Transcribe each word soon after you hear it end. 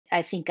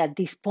I think at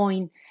this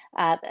point,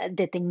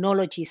 the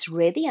technology is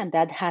ready, and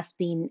that has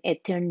been a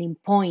turning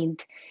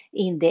point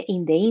in the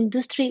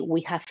industry.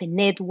 We have a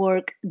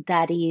network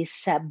that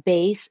is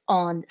based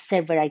on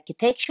server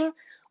architecture,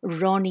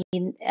 running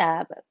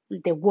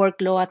the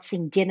workloads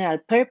in general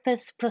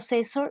purpose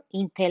processor,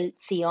 Intel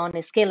Xeon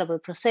scalable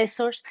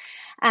processors.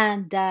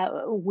 And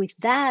with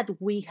that,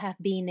 we have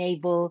been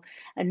able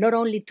not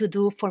only to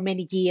do for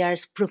many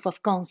years proof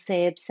of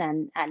concepts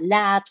and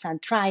labs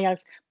and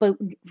trials, but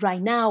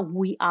right now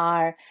we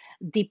are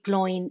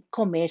deploying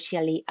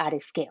commercially at a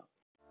scale.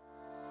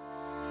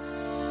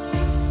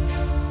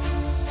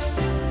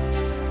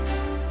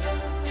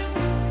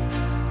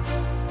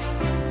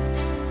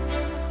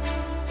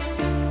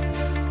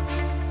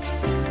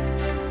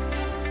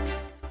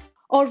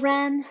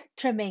 O-RAN,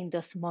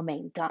 tremendous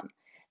momentum.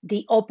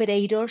 The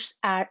operators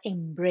are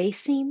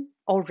embracing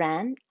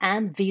O-RAN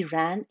and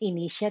vRAN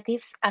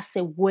initiatives as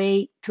a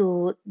way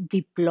to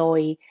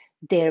deploy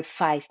their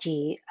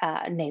 5G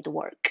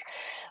network.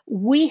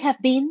 We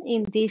have been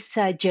in this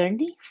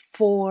journey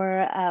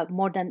for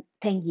more than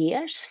 10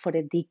 years, for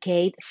a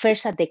decade,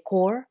 first at the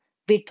core,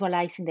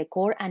 virtualizing the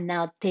core, and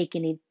now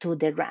taking it to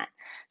the RAN.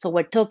 So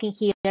we're talking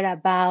here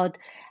about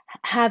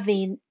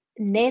having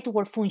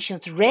network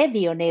functions,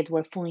 radio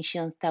network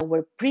functions that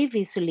were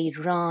previously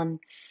run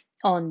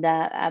on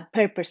the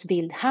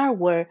purpose-built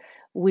hardware,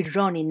 we're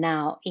running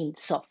now in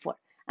software.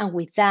 And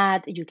with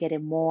that, you get a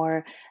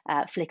more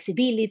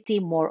flexibility,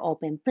 more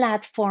open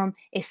platform,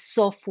 a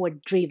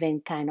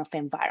software-driven kind of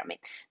environment.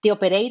 The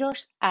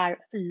operators are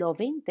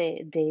loving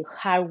the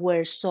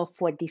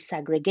hardware-software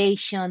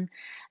disaggregation,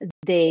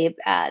 the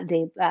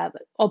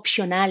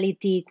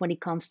optionality when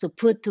it comes to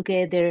put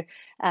together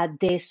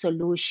the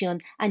solution,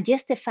 and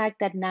just the fact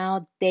that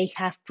now they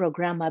have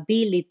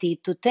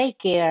programmability to take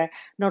care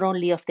not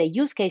only of the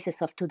use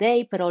cases of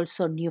today, but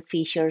also new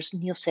features,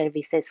 new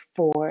services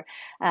for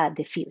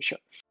the future.